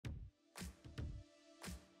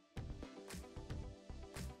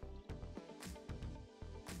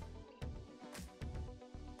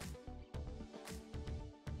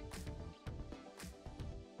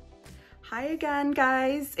Hi again,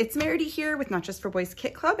 guys. It's Meridy here with Not Just for Boys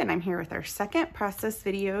Kit Club, and I'm here with our second process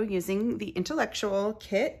video using the intellectual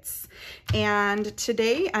kits. And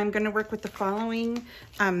today I'm going to work with the following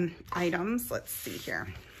items. Let's see here.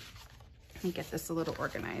 Let me get this a little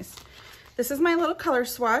organized. This is my little color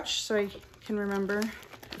swatch, so I can remember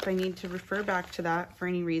if I need to refer back to that for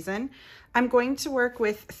any reason. I'm going to work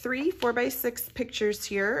with 3 4x6 pictures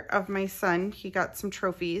here of my son. He got some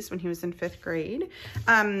trophies when he was in 5th grade.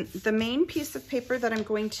 The main piece of paper that I'm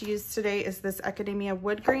going to use today is this Academia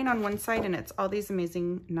wood grain on one side, and it's all these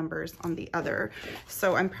amazing numbers on the other.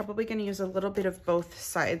 So I'm probably going to use a little bit of both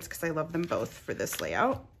sides because I love them both for this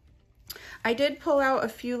layout. I did pull out a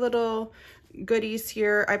few little goodies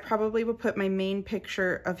here. I probably will put my main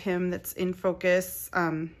picture of him that's in focus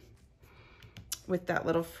with that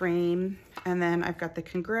little frame. And then I've got the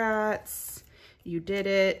congrats, you did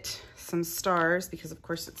it, some stars because of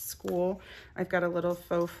course it's school. I've got a little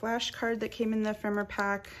faux flash card that came in the ephemera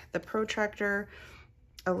pack, the protractor,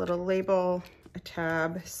 a little label, a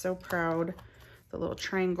tab, so proud, the little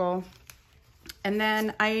triangle. And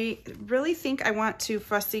then I really think I want to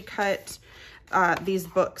fussy cut these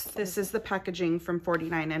books. This is the packaging from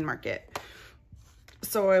 49 and Market.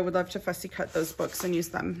 So I would love to fussy cut those books and use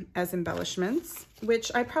them as embellishments,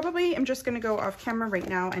 which I probably am just going to go off camera right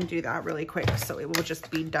now and do that really quick so it will just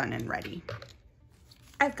be done and ready.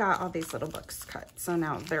 I've got all these little books cut, so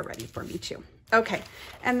now they're ready for me too. Okay,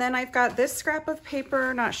 and then I've got this scrap of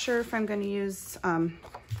paper. Not sure if I'm going to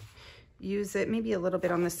use it, maybe a little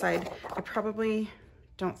bit on this side. I probably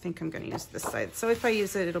don't think I'm going to use this side. So if I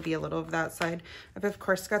use it, it'll be a little of that side. I've of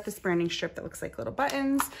course got this branding strip that looks like little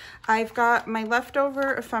buttons. I've got my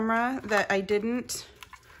leftover ephemera that I didn't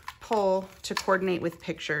pull to coordinate with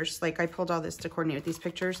pictures. Like I pulled all this to coordinate with these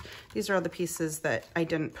pictures. These are all the pieces that I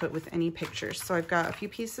didn't put with any pictures. So I've got a few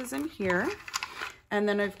pieces in here. And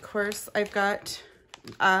then of course I've got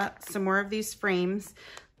some more of these frames.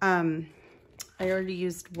 I'm already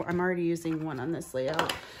using one on this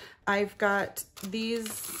layout. I've got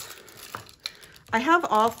these, I have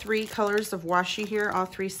all 3 colors of washi here, all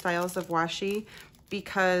 3 styles of washi,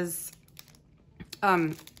 because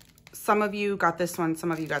some of you got this one,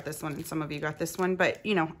 some of you got this one, and some of you got this one, but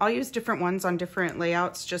you know, I'll use different ones on different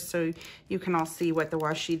layouts just so you can all see what the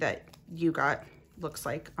washi that you got looks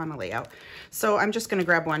like on a layout. So I'm just gonna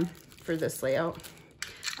grab one for this layout.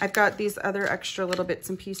 I've got these other extra little bits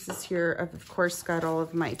and pieces here. I've of course got all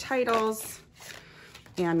of my titles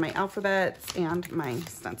and my alphabets and my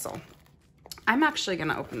stencil. I'm actually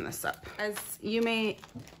gonna open this up. As you may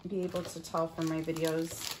be able to tell from my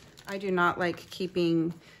videos, I do not like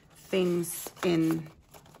keeping things in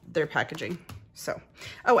their packaging. So,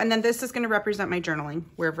 oh, and then this is gonna represent my journaling,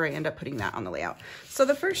 wherever I end up putting that on the layout. So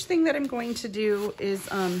the first thing that I'm going to do is,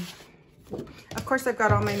 of course I've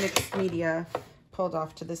got all my mixed media pulled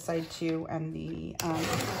off to the side too, and the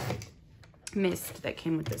mist that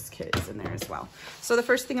came with this kit is in there as well. So the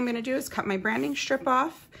first thing I'm going to do is cut my branding strip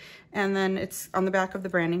off, and then it's on the back of the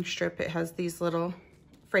branding strip. It has these little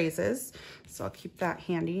phrases, so I'll keep that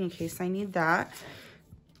handy in case I need that.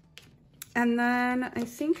 And then I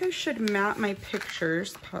think I should map my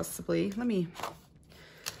pictures possibly. Let me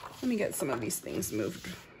get some of these things moved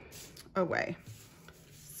away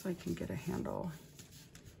so I can get a handle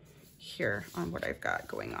here on what I've got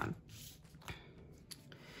going on.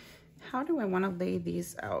 How do I want to lay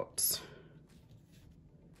these out?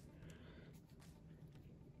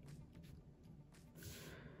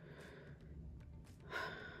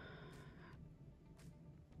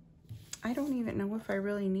 I don't even know if I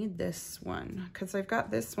really need this one because I've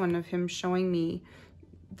got this one of him showing me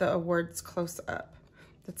the awards close up.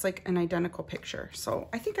 That's like an identical picture. So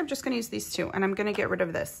I think I'm just going to use these 2, and I'm going to get rid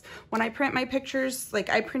of this. When I print my pictures,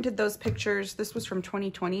 like I printed those pictures, this was from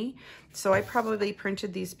 2020. So I probably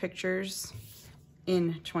printed these pictures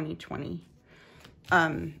in 2020.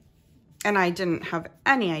 And I didn't have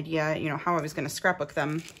any idea, you know, how I was going to scrapbook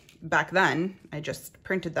them back then. I just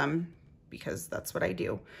printed them because that's what I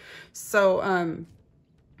do. So,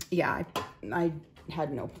 yeah, I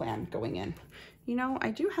had no plan going in. You know,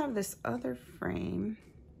 I do have this other frame.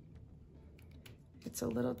 It's a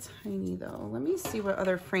little tiny though. Let me see what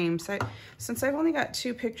other frames. Since I've only got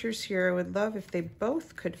 2 pictures here, I would love if they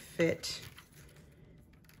both could fit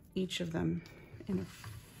each of them in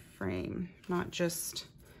a frame, not just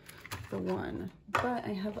the one. But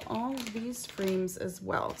I have all of these frames as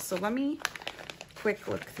well. So let me quick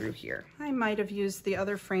look through here. I might have used the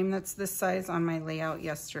other frame that's this size on my layout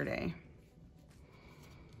yesterday.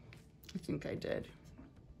 I think I did.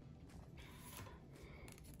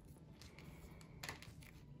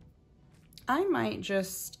 I might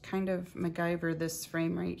just kind of MacGyver this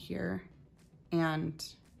frame right here and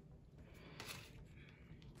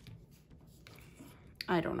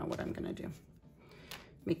I don't know what I'm gonna do.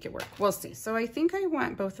 Make it work. We'll see. So I think I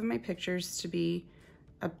want both of my pictures to be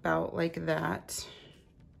about like that.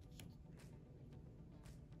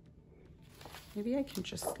 Maybe I can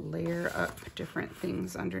just layer up different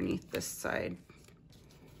things underneath this side.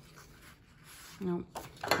 No,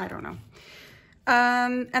 I don't know.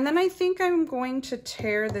 And then I think I'm going to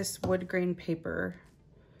tear this wood grain paper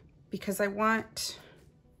because I want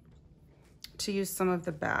to use some of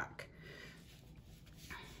the back.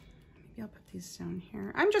 Maybe I'll put these down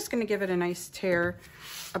here. I'm just going to give it a nice tear,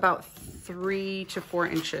 about 3 to 4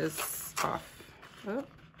 inches off. Oh,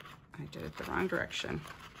 I did it the wrong direction.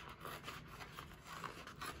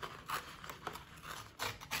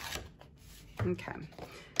 Okay,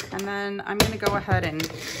 and then I'm going to go ahead and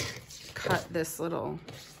cut this little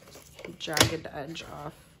jagged edge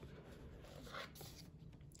off.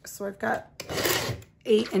 So I've got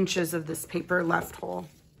 8 inches of this paper left whole.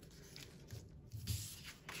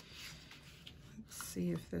 Let's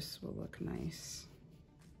see if this will look nice.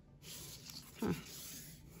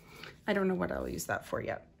 I don't know what I'll use that for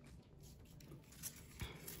yet.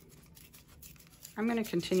 I'm going to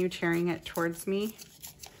continue tearing it towards me,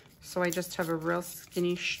 so I just have a real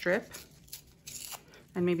skinny strip,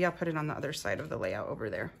 and maybe I'll put it on the other side of the layout over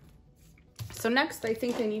there. So next, I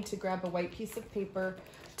think I need to grab a white piece of paper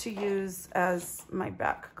to use as my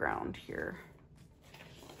background here,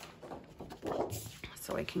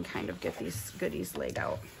 so I can kind of get these goodies laid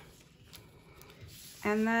out.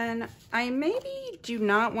 And then I maybe do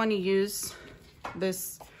not want to use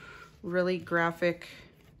this really graphic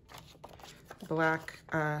black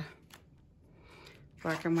and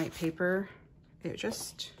white paper. It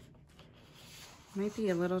just might be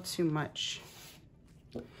a little too much.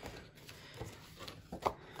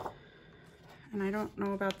 And I don't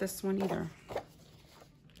know about this one either.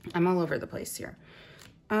 I'm all over the place here.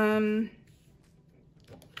 I'm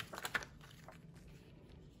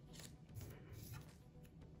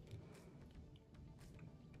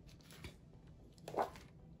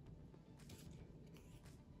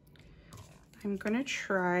gonna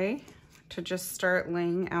try to just start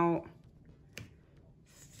laying out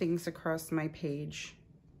things across my page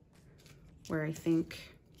where I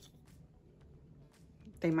think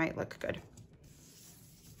they might look good.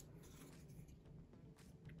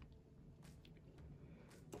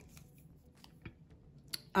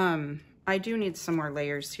 I do need some more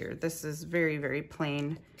layers here. This is very, very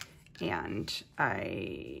plain, and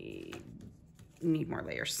I need more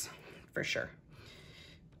layers for sure.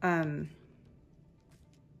 I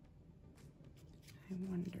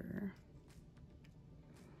wonder.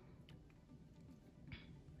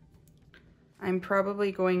 I'm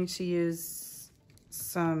probably going to use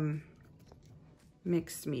some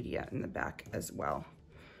mixed media in the back as well,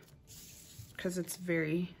 because it's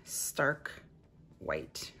very stark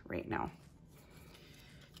white right now.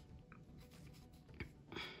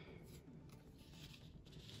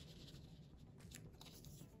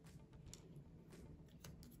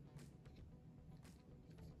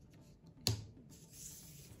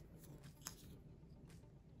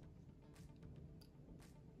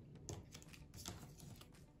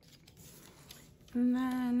 And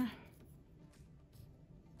then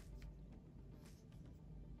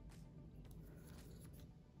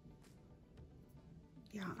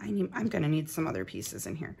yeah, I'm gonna need some other pieces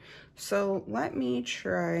in here. So let me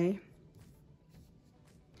try,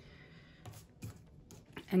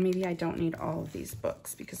 and maybe I don't need all of these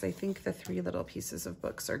books because I think the 3 little pieces of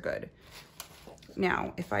books are good.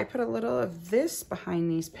 Now, if I put a little of this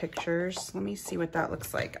behind these pictures, let me see what that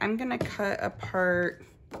looks like. I'm gonna cut apart,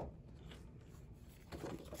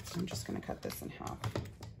 I'm just gonna cut this in half.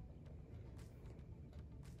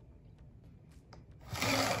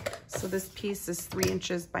 So this piece is 3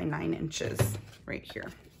 inches by 9 inches right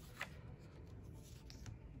here,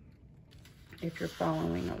 if you're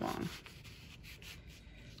following along.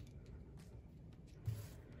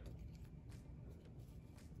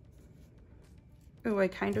 Oh, I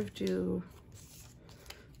kind of do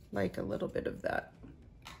like a little bit of that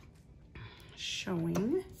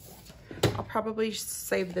showing. I'll probably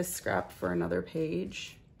save this scrap for another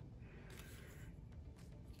page.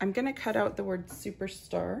 I'm gonna cut out the word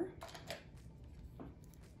superstar.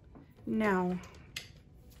 Now,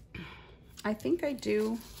 I think I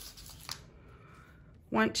do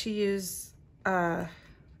want to use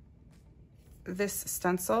this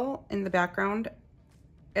stencil in the background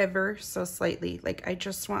ever so slightly. Like, I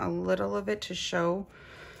just want a little of it to show.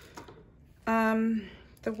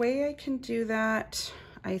 The way I can do that,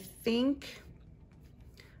 I think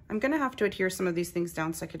I'm gonna have to adhere some of these things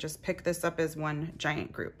down so I could just pick this up as one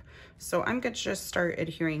giant group. So I'm gonna just start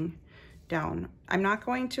adhering down. I'm not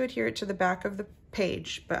going to adhere it to the back of the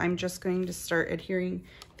page, but I'm just going to start adhering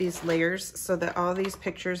these layers so that all these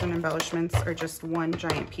pictures and embellishments are just one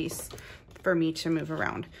giant piece for me to move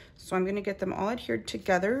around. So I'm gonna get them all adhered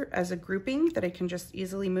together as a grouping that I can just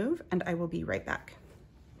easily move, and I will be right back.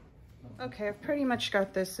 Okay, I've pretty much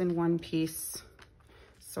got this in one piece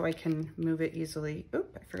so I can move it easily.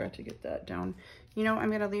 Oop, I forgot to get that down. You know, I'm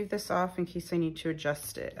gonna leave this off in case I need to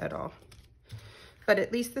adjust it at all. But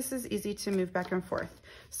at least this is easy to move back and forth.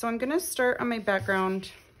 So I'm gonna start on my background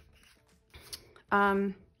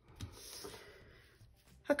a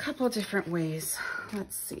couple different ways.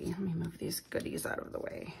 Let's see, let me move these goodies out of the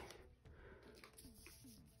way.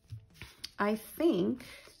 I think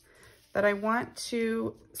that I want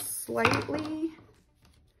to slightly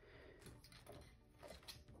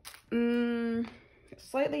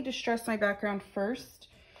distress my background first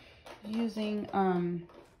using an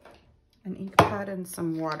ink pad and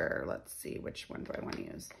some water. Let's see, which one do I want to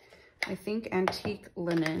use? I think antique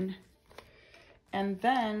linen. And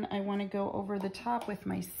then I want to go over the top with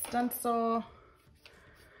my stencil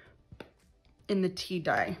in the tea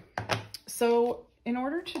dye. So in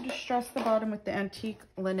order to distress the bottom with the antique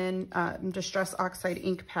linen distress oxide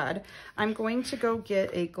ink pad, I'm going to go get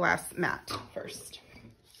a glass mat first.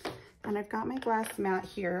 And I've got my glass mat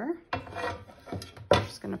here. I'm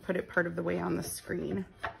just gonna put it part of the way on the screen.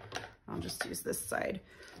 I'll just use this side.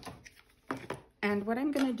 And what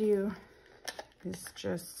I'm gonna do is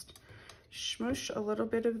just smoosh a little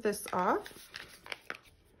bit of this off.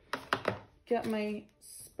 Get my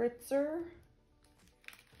spritzer,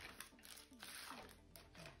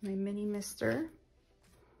 my mini mister.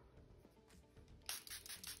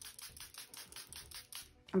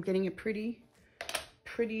 I'm getting it pretty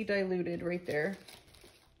diluted right there.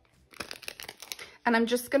 And I'm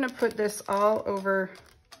just gonna put this all over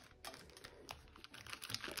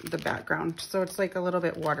the background so it's like a little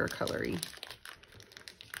bit watercolory.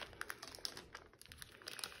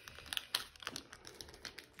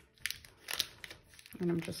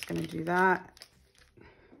 And I'm just gonna do that.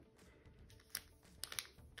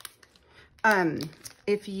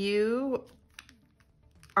 If you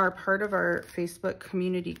are part of our Facebook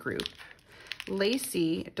community group,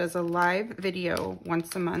 Lacey does a live video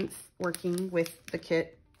once a month working with the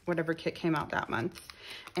kit, whatever kit came out that month.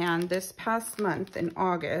 And this past month in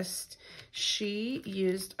August, she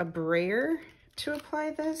used a brayer to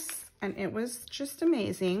apply this, and it was just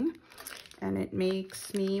amazing. And it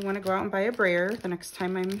makes me want to go out and buy a brayer the next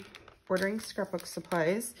time I'm ordering scrapbook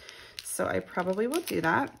supplies. So I probably will do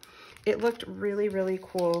that. It looked really, really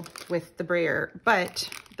cool with the brayer, but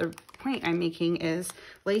the point I'm making is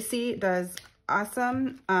Lacey does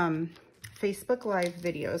awesome Facebook Live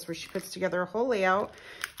videos where she puts together a whole layout.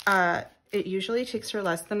 It usually takes her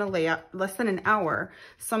less than an hour.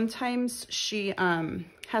 Sometimes she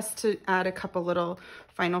has to add a couple little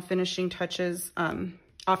final finishing touches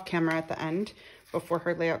off camera at the end before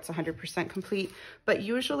her layout's 100% complete. But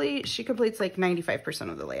usually she completes like 95%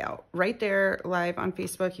 of the layout right there live on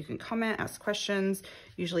Facebook. You can comment, ask questions.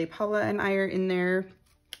 Usually Paula and I are in there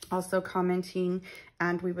also commenting,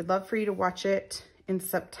 and we would love for you to watch it in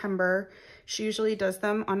September. She usually does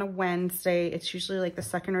them on a Wednesday. It's usually like the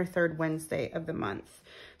second or third Wednesday of the month.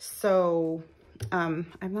 So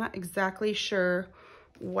I'm not exactly sure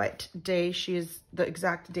what day she is, the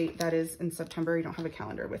exact date that is in September. I don't have a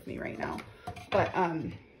calendar with me right now, but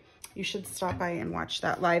you should stop by and watch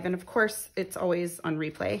that live. And of course, it's always on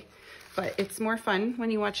replay, but it's more fun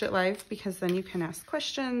when you watch it live because then you can ask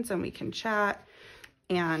questions and we can chat,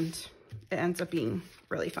 and it ends up being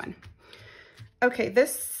really fun. Okay,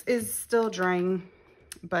 this is still drying,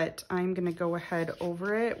 but I'm gonna go ahead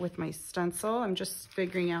over it with my stencil. I'm just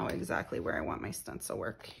figuring out exactly where I want my stencil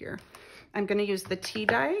work here. I'm gonna use the tea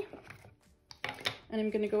dye, and I'm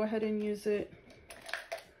gonna go ahead and use it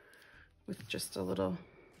with just a little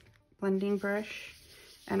blending brush,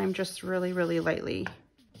 and I'm just really, really lightly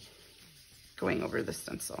going over the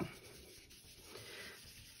stencil.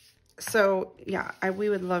 So yeah, we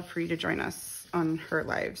would love for you to join us on her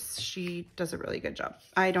lives. She does a really good job.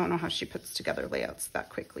 I don't know how she puts together layouts that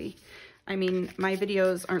quickly. I mean, my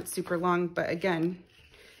videos aren't super long, but again,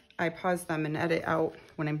 I pause them and edit out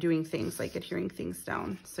when I'm doing things like adhering things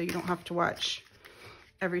down. So you don't have to watch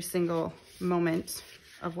every single moment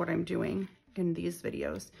of what I'm doing in these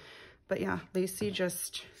videos. But yeah, Lacey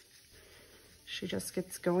she just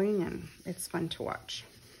gets going, and it's fun to watch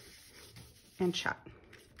and chat.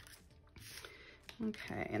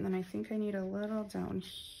 Okay, and then I think I need a little down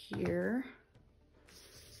here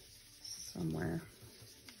somewhere.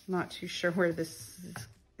 Not too sure where this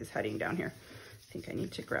is heading down here. I think I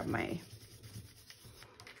need to grab my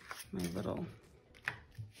little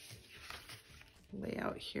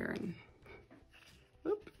layout here and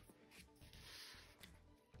whoop.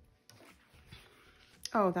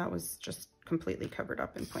 Oh, that was just completely covered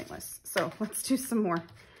up and pointless. So let's do some more.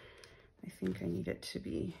 I think I need it to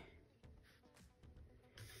be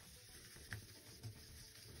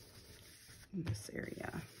in this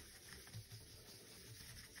area.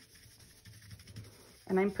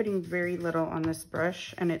 And I'm putting very little on this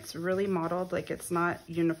brush, and it's really mottled, like it's not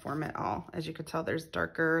uniform at all. As you can tell, there's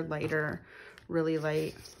darker, lighter, really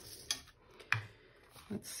light.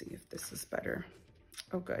 Let's see if this is better.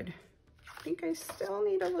 Oh, good. I think I still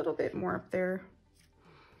need a little bit more up there.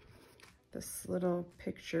 This little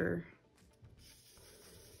picture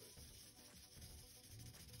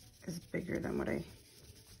is bigger than what I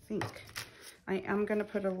think. I am gonna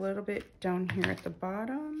put a little bit down here at the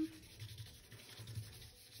bottom.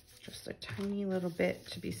 Just a tiny little bit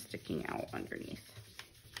to be sticking out underneath.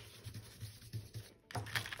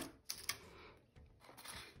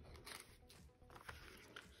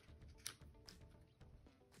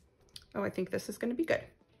 Oh, I think this is gonna be good.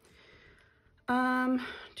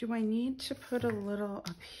 Do I need to put a little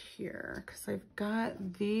up here? Because I've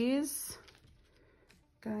got these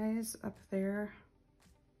guys up there.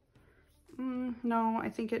 No, I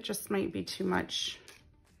think it just might be too much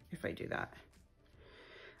if I do that.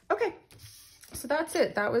 Okay, so that's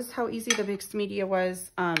it. That was how easy the mixed media was.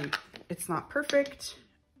 It's not perfect.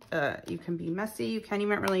 You can be messy. You can't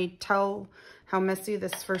even really tell how messy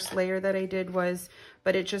this first layer that I did was,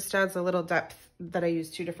 but it just adds a little depth that I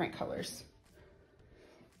used 2 different colors.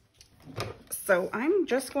 So I'm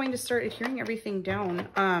just going to start adhering everything down.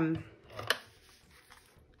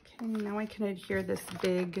 Okay, now I can adhere this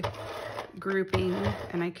big grouping,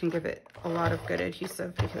 and I can give it a lot of good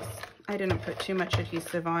adhesive because I didn't put too much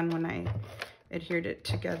adhesive on when I adhered it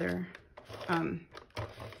together in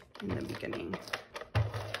the beginning.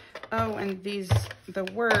 Oh, and the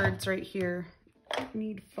words right here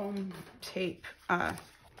need foam tape.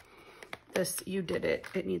 This, you did it.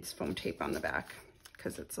 It needs foam tape on the back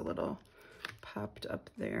because it's a little popped up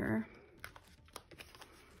there.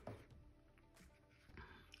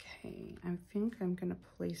 Okay, I think I'm gonna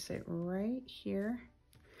place it right here.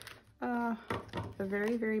 The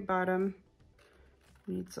very, very bottom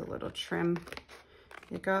needs a little trim.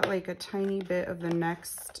 It got like a tiny bit of the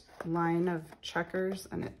next line of checkers,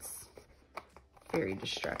 and it's very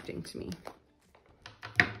distracting to me.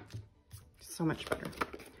 So much better.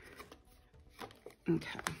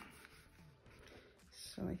 Okay.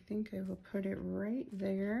 So I think I will put it right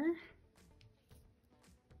there.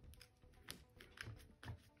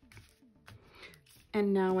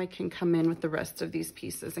 And now I can come in with the rest of these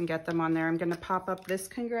pieces and get them on there. I'm gonna pop up this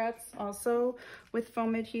congrats also with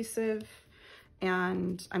foam adhesive,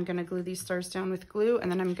 and I'm gonna glue these stars down with glue,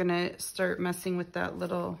 and then I'm gonna start messing with that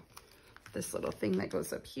this little thing that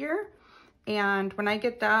goes up here. And when I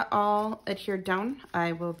get that all adhered down,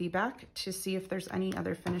 I will be back to see if there's any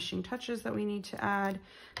other finishing touches that we need to add.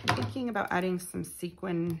 I'm thinking about adding some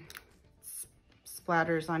sequin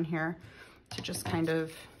splatters on here to just kind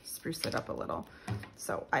of spruce it up a little.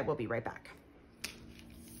 So I will be right back.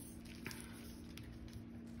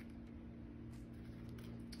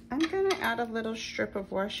 I'm gonna add a little strip of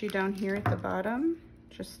washi down here at the bottom,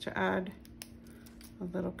 just to add a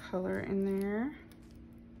little color in there.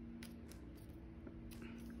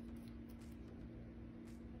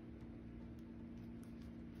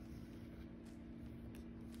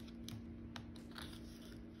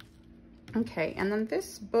 Okay, and then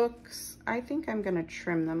this books, I think I'm gonna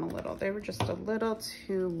trim them a little. They were just a little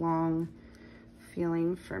too long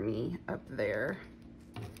feeling for me up there.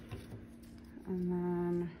 And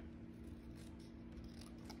then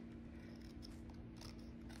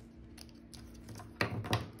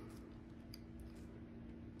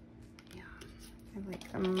yeah, I like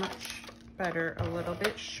them much better, a little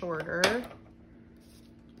bit shorter.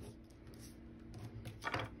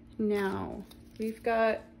 Now, we've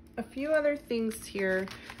got a few other things here.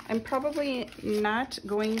 I'm probably not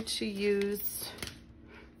going to use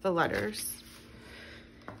the letters.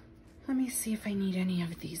 Let me see if I need any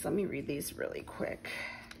of these. Let me read these really quick.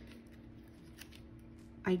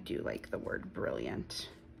 I do like the word brilliant.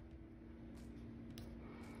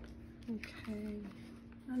 Okay,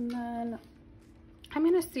 and then I'm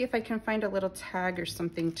gonna see if I can find a little tag or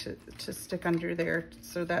something to stick under there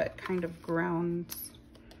so that kind of grounds.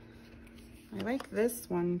 I like this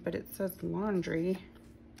one, but it says laundry.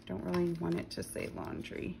 Don't really want it to say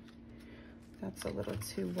laundry. That's a little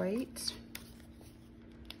too white.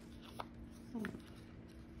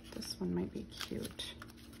 This one might be cute.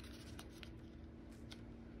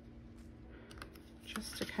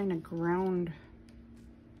 Just to kind of ground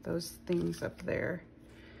those things up there.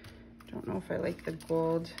 Don't know if I like the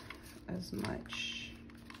gold as much.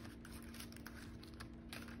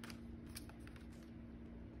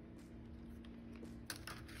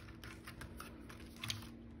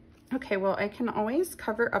 Okay, well, I can always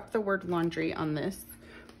cover up the word laundry on this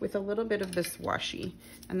with a little bit of this washi.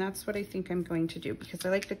 And that's what I think I'm going to do because I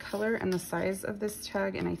like the color and the size of this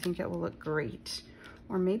tag and I think it will look great.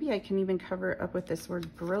 Or maybe I can even cover it up with this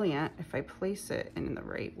word brilliant if I place it in the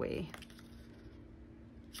right way.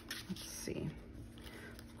 Let's see.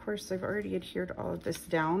 Of course, I've already adhered all of this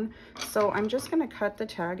down. So I'm just gonna cut the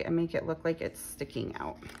tag and make it look like it's sticking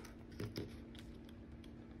out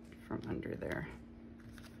from under there.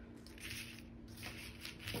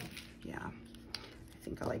 Yeah, I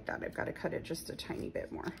think I like that. I've got to cut it just a tiny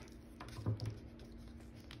bit more.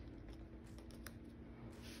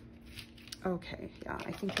 Okay, yeah,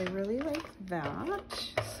 I think I really like that.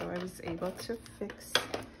 So I was able to fix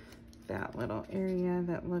that little area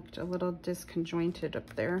that looked a little disconjointed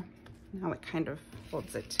up there. Now it kind of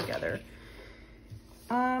holds it together.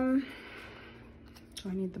 Do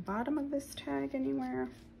I need the bottom of this tag anywhere?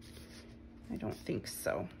 I don't think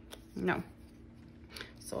so. No.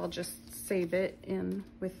 So I'll just save it in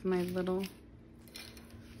with my little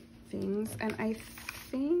things. And I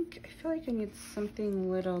feel like I need something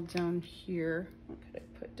little down here. What could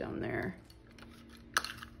I put down there?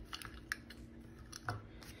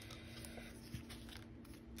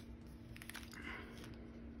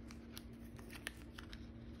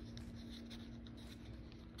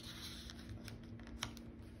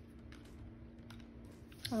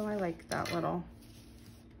 Oh, I like that little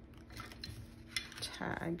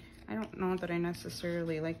tag. I don't know that I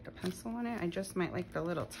necessarily like the pencil on it. I just might like the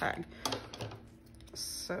little tag.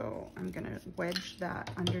 So I'm gonna wedge that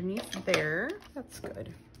underneath there. That's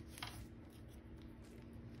good.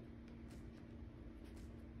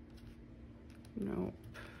 Nope,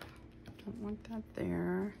 don't want that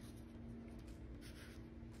there.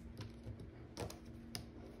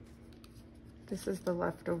 This is the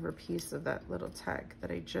leftover piece of that little tag that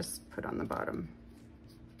I just put on the bottom.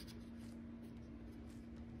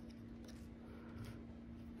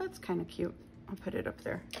 That's kind of cute. I'll put it up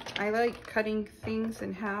there. I like cutting things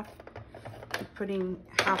in half and putting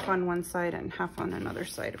half on one side and half on another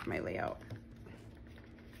side of my layout.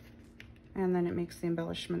 And then it makes the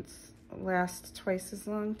embellishments last twice as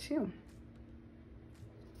long too.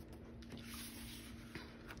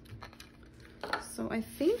 So I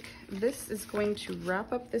think this is going to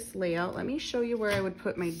wrap up this layout. Let me show you where I would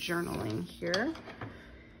put my journaling here.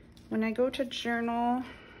 When I go to journal,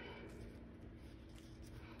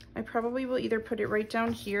 I probably will either put it right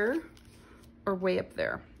down here or way up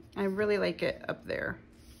there. I really like it up there.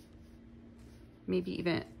 Maybe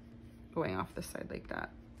even going off the side like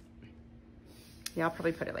that. Yeah, I'll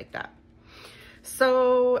probably put it like that.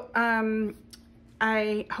 So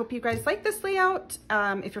I hope you guys like this layout.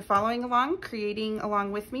 If you're following along, creating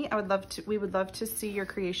along with me, we would love to see your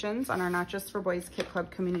creations on our Not Just for Boys Kit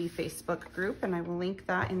Club community Facebook group, and I will link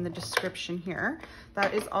that in the description here.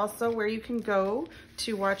 That is also where you can go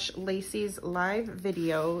to watch Lacey's live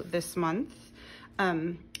video this month.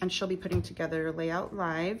 And she'll be putting together a layout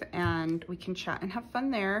live, and we can chat and have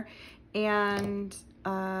fun there. And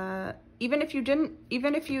even if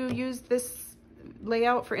you use this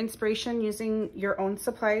layout for inspiration using your own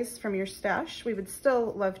supplies from your stash, we would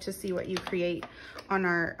still love to see what you create on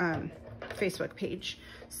our Facebook page.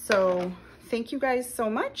 So thank you guys so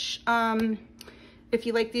much. If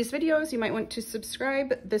you like these videos, you might want to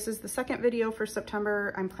subscribe. This is the second video for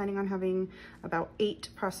September. I'm planning on having about 8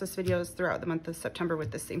 process videos throughout the month of September with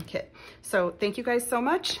the same kit. So thank you guys so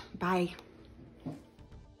much. Bye.